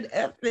had good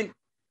ethic,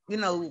 you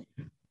know,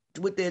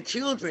 with their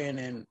children.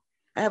 And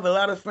I have a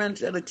lot of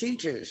friends that are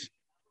teachers,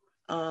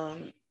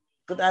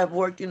 because I've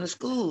worked in the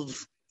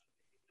schools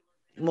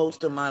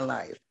most of my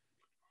life,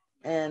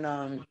 and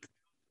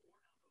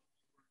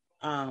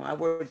I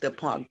worked at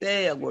Park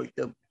Day. I worked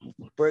at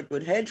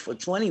Berkeley Hedge for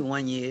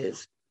 21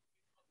 years.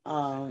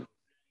 Um,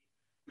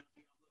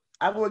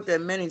 I worked at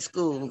many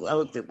schools. I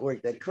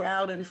worked at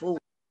Crowden Food.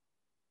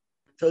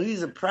 So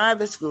these are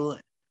private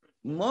schools.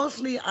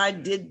 Mostly I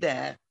did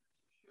that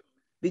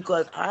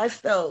because I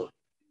felt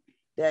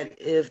that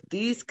if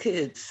these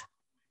kids,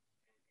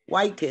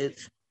 white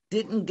kids,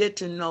 didn't get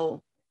to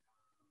know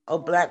a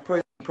Black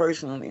person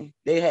personally,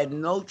 they had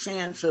no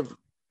chance of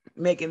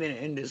making it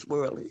in this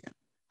world again.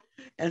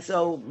 And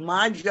so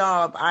my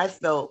job, I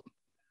felt,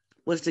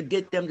 was to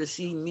get them to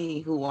see me,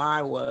 who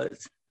I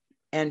was,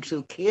 and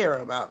to care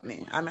about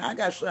me. I mean,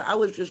 I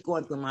was just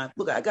going through my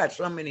book. I got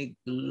so many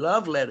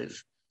love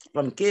letters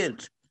from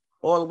kids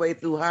all the way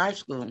through high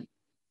school.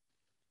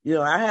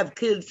 I have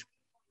kids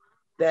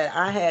that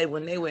I had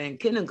when they were in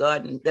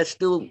kindergarten that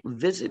still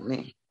visit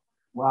me.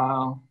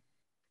 Wow.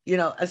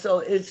 And so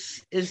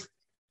it's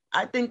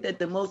I think that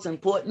the most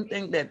important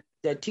thing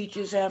that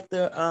teachers have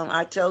to,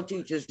 I tell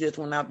teachers this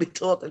when I be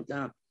talking to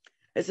them.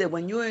 I said,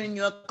 when you're in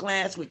your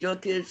class with your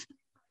kids,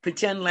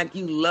 pretend like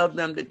you love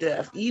them to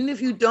death, even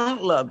if you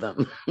don't love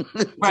them.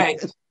 Right.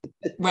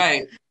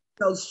 Right.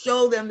 So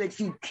show them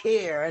that you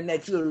care and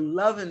that you're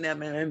loving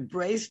them and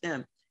embrace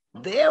them.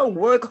 They'll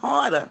work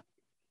harder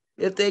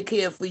if they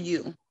care for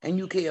you and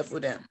you care for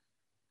them.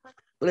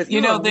 But if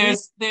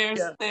there's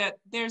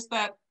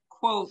that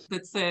quote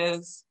that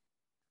says,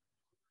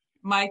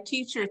 "My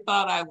teacher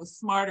thought I was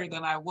smarter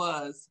than I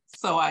was,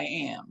 so I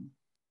am."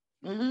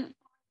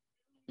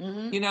 Mm-hmm.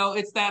 Mm-hmm.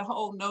 It's that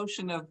whole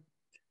notion of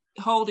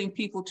holding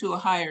people to a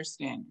higher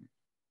standard.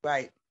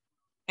 Right.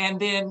 And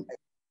then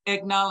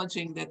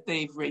acknowledging that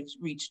they've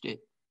reached it.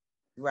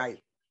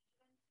 Right.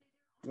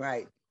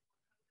 Right.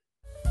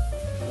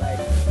 Right.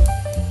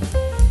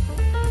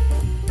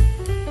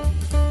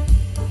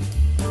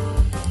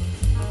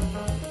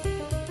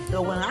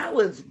 So when I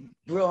was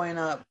growing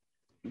up,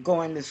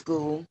 going to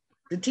school,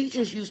 the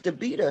teachers used to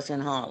beat us in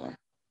Harlem.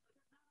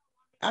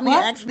 I mean,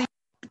 actually,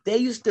 they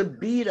used to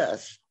beat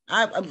us.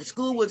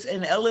 School was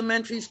in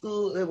elementary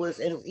school. It was,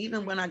 and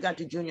even when I got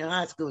to junior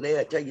high school, they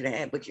would tell you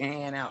to put your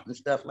hand out and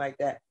stuff like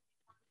that.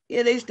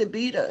 Yeah, they used to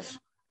beat us.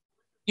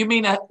 You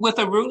mean with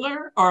a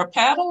ruler or a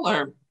paddle,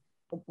 or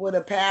with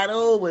a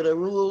paddle, with a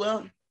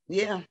ruler?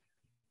 Yeah,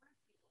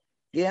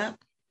 yeah.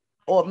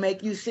 Or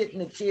make you sit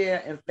in a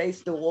chair and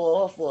face the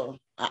wall for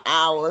an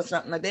hour or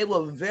something. They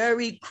were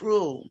very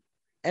cruel,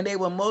 and they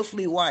were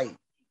mostly white.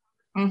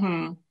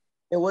 Mm-hmm.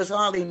 There was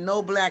hardly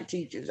no Black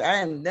teachers. I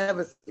have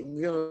never,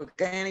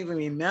 can't even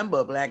remember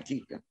a Black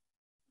teacher.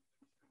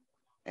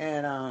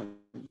 And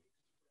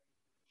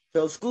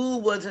so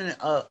school wasn't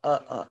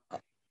a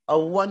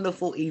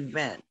wonderful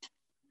event.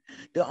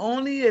 The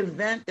only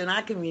event that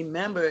I can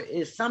remember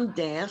is some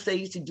dance they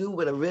used to do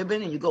with a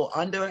ribbon and you go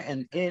under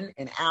and in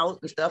and out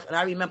and stuff. And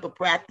I remember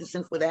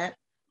practicing for that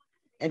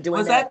and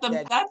doing that.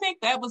 I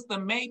think that was the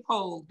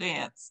maypole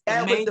dance.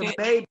 That was the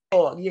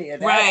maypole. Yeah.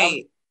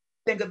 Right.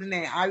 Think of the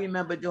name. I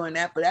remember doing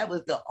that, but that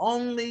was the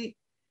only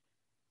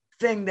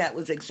thing that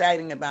was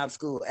exciting about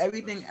school.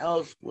 Everything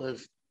else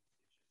was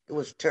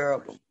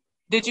terrible.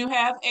 Did you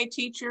have a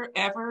teacher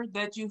ever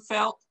that you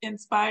felt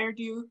inspired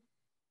you?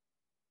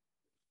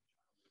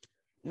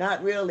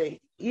 Not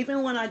really.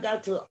 Even when I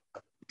got to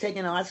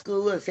taking art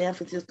school at San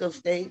Francisco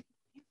State,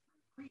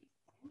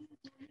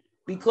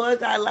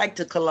 because I like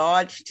to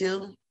collage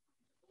too,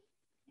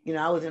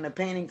 I was in a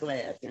painting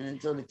class.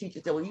 And so the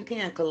teacher said, well, you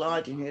can't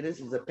collage in here. This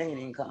is a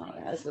painting class.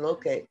 I said,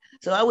 okay.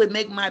 So I would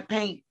make my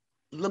paint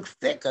look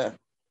thicker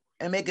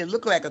and make it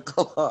look like a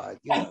collage.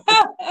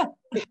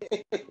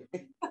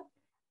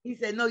 He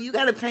said, no, you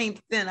got to paint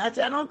thin. I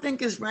said, I don't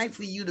think it's right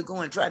for you to go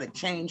and try to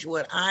change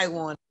what I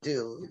want to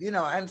do.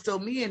 And so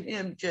me and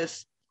him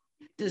just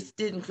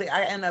didn't click.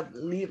 I ended up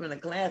leaving the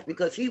class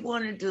because he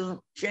wanted to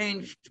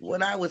change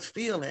what I was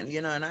feeling,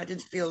 and I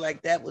just feel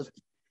like that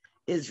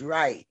is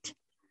right.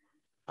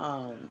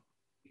 Although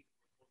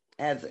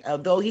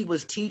he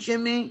was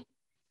teaching me,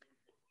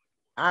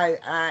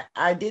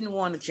 I didn't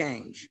want to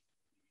change.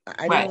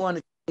 I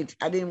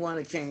didn't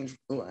want to change.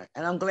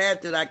 And I'm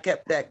glad that I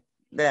kept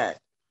that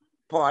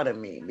part of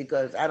me,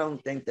 because I don't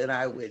think that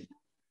I would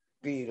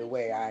be the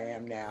way I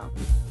am now.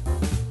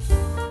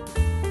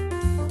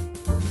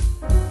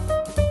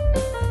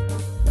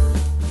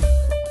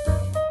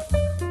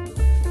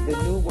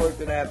 The new work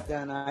that I've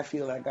done, I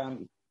feel like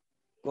I'm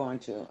going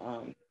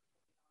to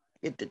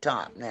hit the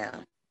top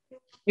now.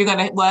 You're going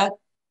to what?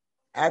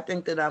 I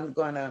think that I'm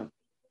going to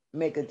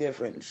make a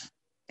difference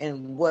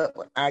and what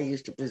I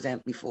used to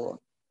present before.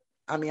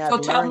 I mean, I've So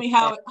tell learned me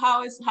that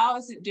how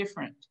is it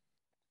different?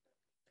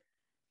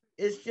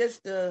 it's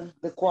just the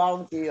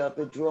quality of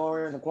the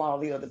drawing, the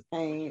quality of the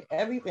paint,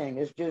 everything.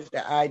 It's just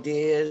the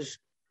ideas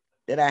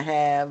that I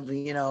have,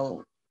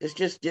 it's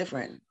just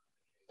different.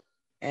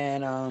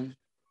 And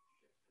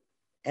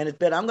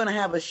but I'm gonna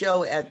have a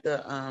show at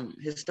the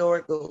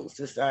Historical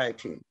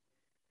Society.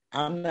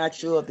 I'm not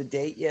sure of the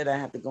date yet. I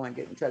have to go and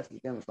get in touch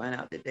with them and find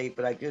out the date,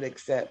 but I did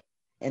accept.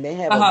 And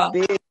Uh-huh.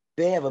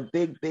 they have a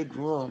big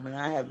room, and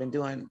I have been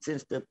doing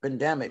since the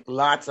pandemic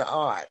lots of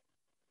art.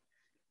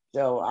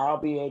 So I'll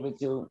be able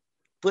to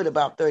put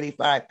about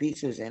 35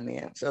 pieces in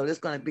there. So it's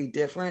going to be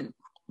different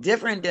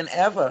than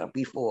ever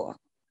before.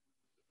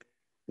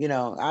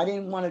 I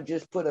didn't want to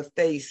just put a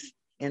face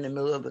in the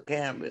middle of the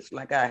canvas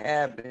like I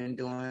have been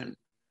doing,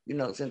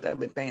 since I've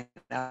been painting.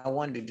 I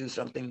wanted to do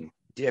something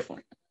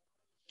different.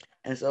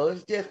 And so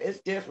it's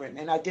different.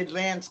 And I did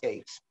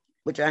landscapes,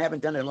 which I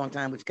haven't done in a long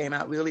time, which came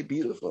out really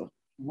beautiful.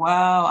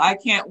 Wow, I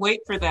can't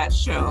wait for that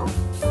show.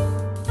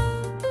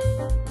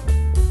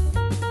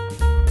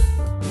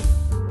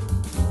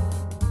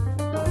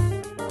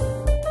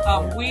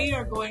 We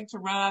are going to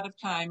run out of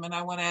time, and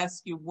I want to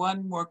ask you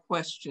one more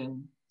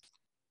question.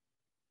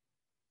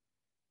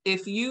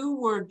 If you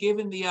were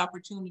given the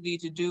opportunity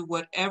to do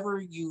whatever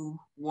you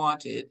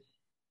wanted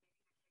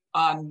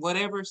on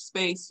whatever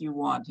space you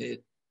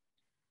wanted,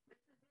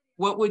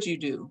 what would you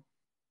do?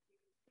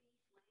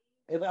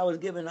 If I was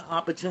given the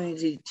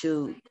opportunity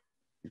to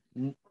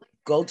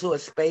go to a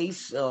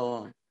space,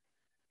 or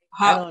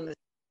I don't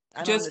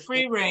just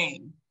understand.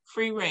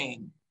 free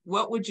reign.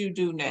 What would you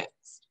do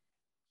next?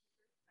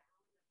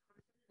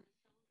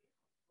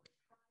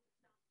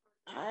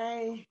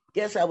 I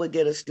guess I would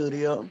get a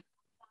studio.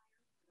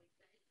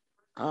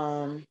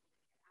 I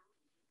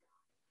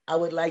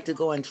would like to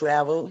go and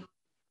travel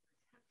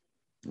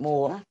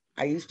more.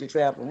 I used to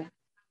travel.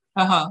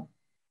 Uh-huh.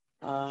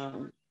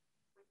 Um,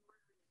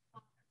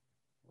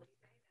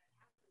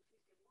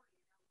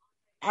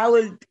 I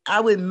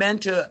would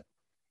mentor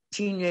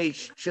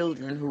teenage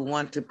children who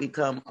want to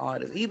become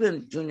artists,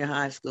 even junior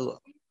high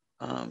school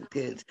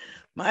kids.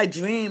 My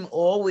dream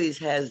always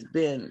has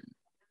been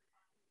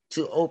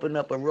to open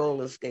up a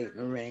roller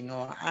skating ring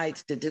or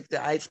to do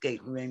the ice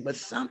skating ring, but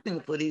something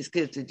for these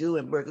kids to do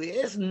in Berkeley.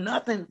 It's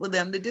nothing for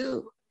them to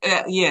do.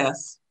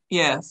 Yes,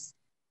 yes.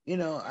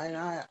 And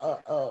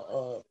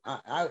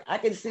I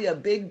can see a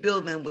big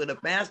building with a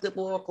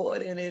basketball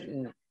court in it,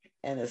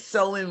 and a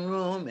sewing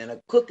room, and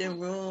a cooking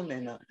room,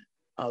 and a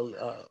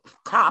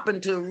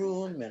carpenter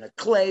room, and a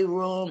clay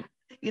room.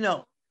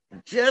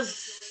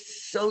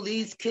 Just so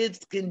these kids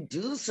can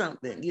do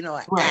something.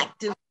 Right.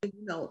 Active.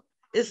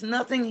 It's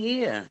nothing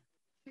here.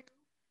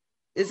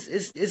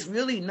 It's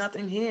really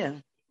nothing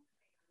here.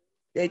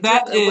 They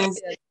That took away.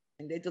 is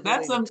They took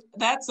away the.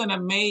 that's an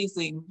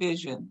amazing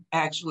vision,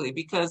 actually,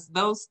 because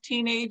those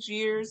teenage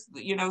years,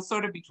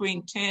 sort of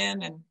between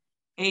 10 and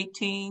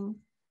 18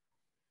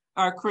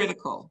 are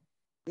critical.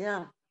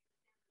 Yeah,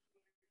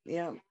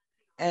 yeah,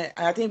 and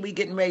I think we're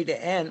getting ready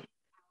to end,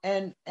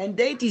 and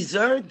they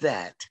deserve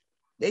that.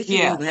 They should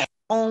Yeah. even have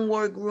a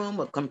homework room,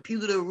 a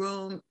computer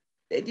room.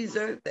 They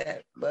deserve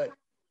that, but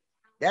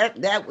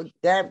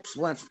that's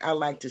what I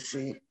like to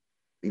see.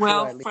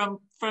 Well,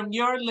 from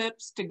your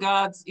lips to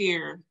God's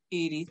ear,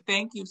 Edythe,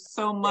 thank you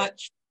so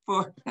much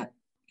for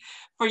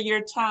for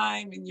your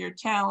time and your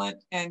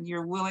talent and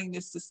your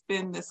willingness to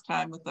spend this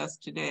time with us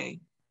today.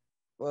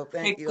 Well,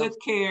 thank Take you. good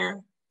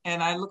care,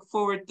 and I look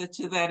forward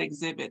to that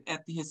exhibit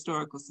at the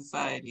Historical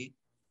Society.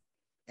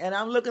 And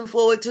I'm looking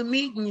forward to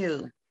meeting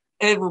you.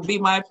 It will be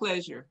my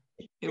pleasure.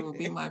 It will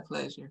be my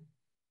pleasure.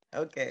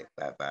 Okay,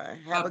 bye-bye.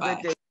 Have Bye-bye. a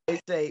good day. Stay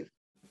safe.